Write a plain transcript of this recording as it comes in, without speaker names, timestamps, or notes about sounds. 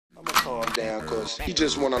calm down, cause he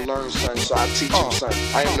just wanna learn something, so I teach him something.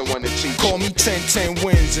 I am the one that teach. Call me 10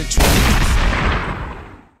 wins and 20.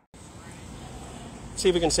 See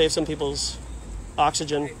if we can save some people's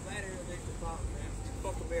oxygen. Hey,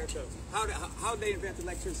 fuck America. How did they invent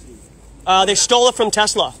electricity? They stole it from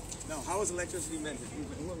Tesla. No, how was electricity invented?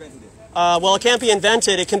 Who invented it? Well, it can't be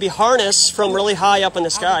invented. It can be harnessed from really high up in the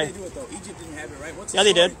sky. How did they do it, though? Egypt didn't have it, right? What's the Yeah,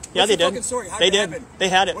 they story? did. Yeah, they did. They did. They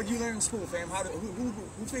had it. What did you learn in school, fam?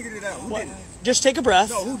 Who figured it out? Who did it? Just take a breath.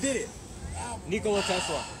 No, who did it? Nikola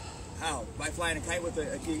Tesla. How? By flying a kite with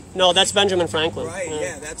a key? No, that's Benjamin Franklin. Right,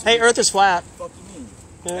 yeah. That's hey, Earth is flat. What the fuck you mean?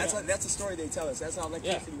 Yeah. That's the story they tell us. That's how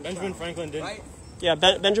electricity was Benjamin found, Franklin did. right? Yeah,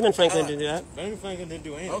 Benjamin Franklin did that. Benjamin Franklin didn't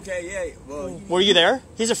do anything. Okay, yeah. Well, Were you there?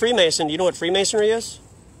 He's a Freemason. Do you know what Freemasonry is?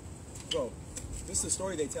 Bro, this is the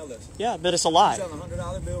story they tell us. Yeah, but it's a lie. He's on a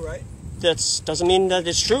 $100 bill, right? That doesn't mean that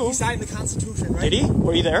it's true. He signed the Constitution, right? Did he?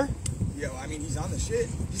 Were you there? Yeah, well, I mean, he's on the shit.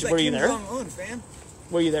 He's like Were you Kim there? Jong-un, fam.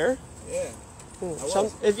 Were you there? Yeah. I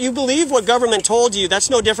was. If you believe what government told you, that's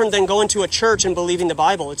no different than going to a church and believing the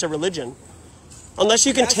Bible. It's a religion. Unless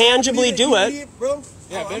you can tangibly do it. Bro.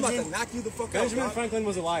 Yeah, I'm about to knock you the fuck out. Benjamin Franklin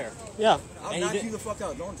was a liar. Yeah. I'll knock you the fuck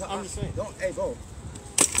out. Don't talk. I'm just saying. Don't. Hey, bro.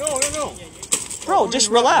 No. Bro, just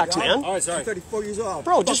relax, man. All right, sorry. I'm 34 years old.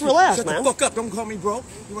 Bro, just relax, Shut man. the fuck up. Don't call me bro.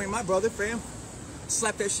 You ain't my brother, fam.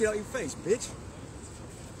 Slap that shit out your face, bitch.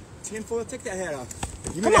 Tinfoil, take that hat off.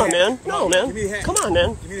 Give me Come that on, hat. man. No, man. Give me the hat. Come on,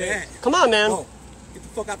 man. Give me the hat. Come on, man. Go. Get the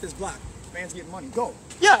fuck out this block. Man's getting money. Go.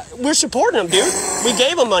 Yeah, we're supporting him, dude. We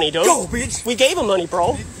gave him money, dude. Go, bitch. We gave him money,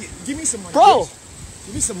 bro. Give me some money, Bro. bitch.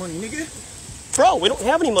 Give me some money, nigga. Bro, we don't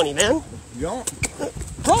have any money, man. You don't?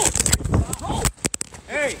 Bro.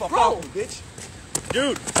 Hey, Fuck Bro. off, bitch.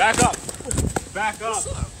 dude, back up. Back up.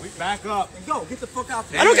 We back up. And go. Get the fuck out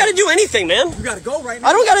there. I don't gotta do anything, man. You gotta go right now.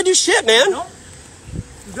 I don't gotta do shit, man. You don't?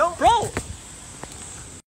 You don't? Bro.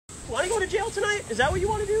 Want to go to jail tonight? Is that what you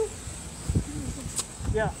want to do?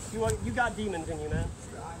 Yeah, you got demons in you, man.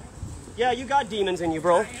 Yeah, you got demons in you,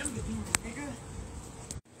 bro. I am the demon, nigga.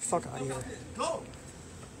 Fuck out of here. Go.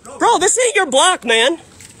 Go. Bro, this ain't your block, man.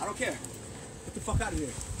 I don't care. Get the fuck out of here.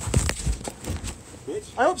 Bitch.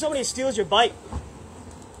 I hope somebody steals your bike.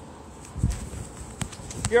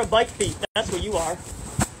 You're a bike thief. That's what you are.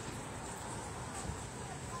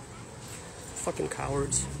 Fucking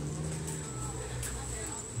cowards.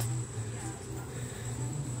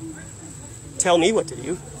 Tell me what to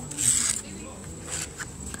do.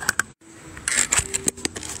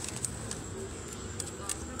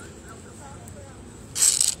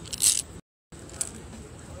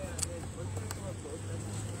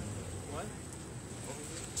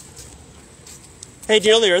 Hey, do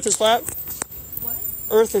you know the Earth is flat? What?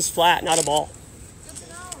 Earth is flat, not a ball. Good to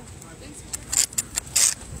know.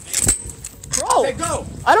 Bro, Say go.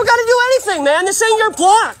 I don't gotta do anything, man. This ain't your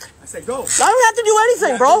block. I said go. I don't have to do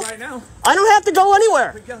anything, bro. Right now. I don't have to go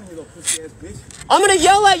anywhere. Quit yelling, you little pussy ass bitch. I'm gonna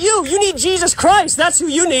yell at you. You need Jesus Christ. That's who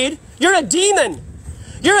you need. You're a demon.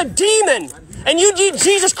 You're a demon. And you need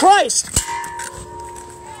Jesus Christ.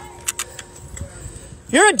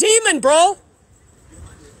 You're a demon, bro.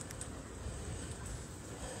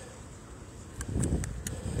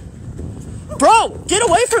 Bro, get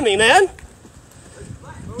away from me, man.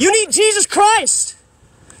 You need Jesus Christ.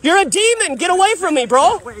 You're a demon. Get away from me,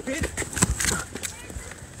 bro. Wait, bitch.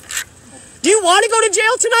 Do you want to go to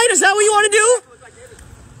jail tonight? Is that what you want to do?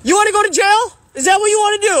 You want to go to jail? Is that what you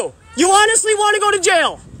want to do? You honestly want to go to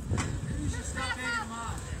jail?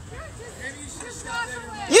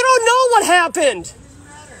 You don't know what happened.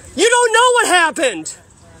 You don't know what happened.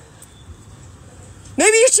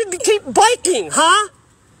 Maybe you should keep biking, huh?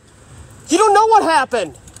 You don't know what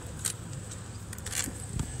happened.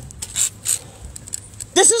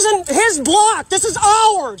 This isn't his block. This is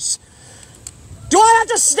ours. Do I have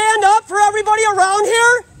to stand up for everybody around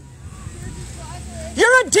here?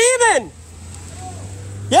 You're a demon.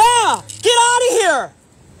 Yeah, get out of here.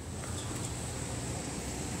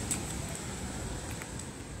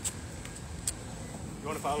 You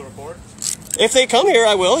want to file a report? If they come here,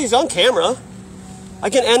 I will. He's on camera. I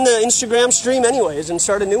can end the Instagram stream anyways and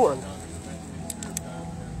start a new one.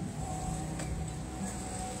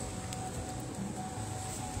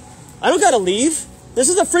 I don't gotta leave. This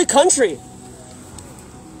is a free country.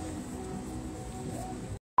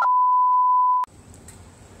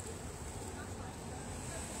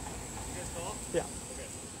 Yeah.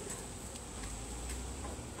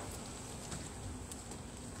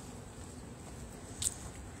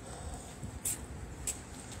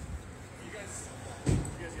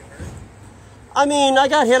 I mean, I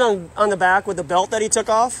got hit on the back with the belt that he took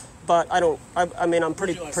off, but I mean, I'm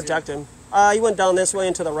pretty protected. He went down this way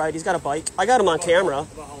and to the right. He's got a bike. I got him on camera.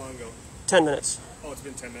 About how long ago? 10 minutes. Oh, it's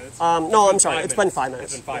been 10 minutes? No, I'm sorry. It's been 5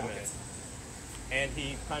 minutes. It's been 5 minutes. And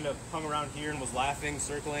he kind of hung around here and was laughing,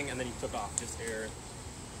 circling, and then he took off, just air.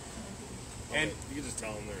 And you can just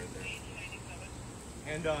tell him they're in there.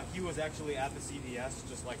 And he was actually at the CVS,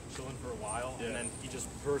 just like chilling for a while, and then he just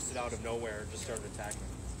bursted out of nowhere and just started attacking.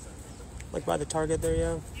 Like by the target there,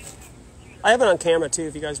 yeah. I have it on camera too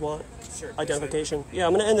if you guys want. Sure. Identification. Yeah,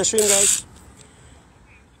 I'm going to end the stream, guys.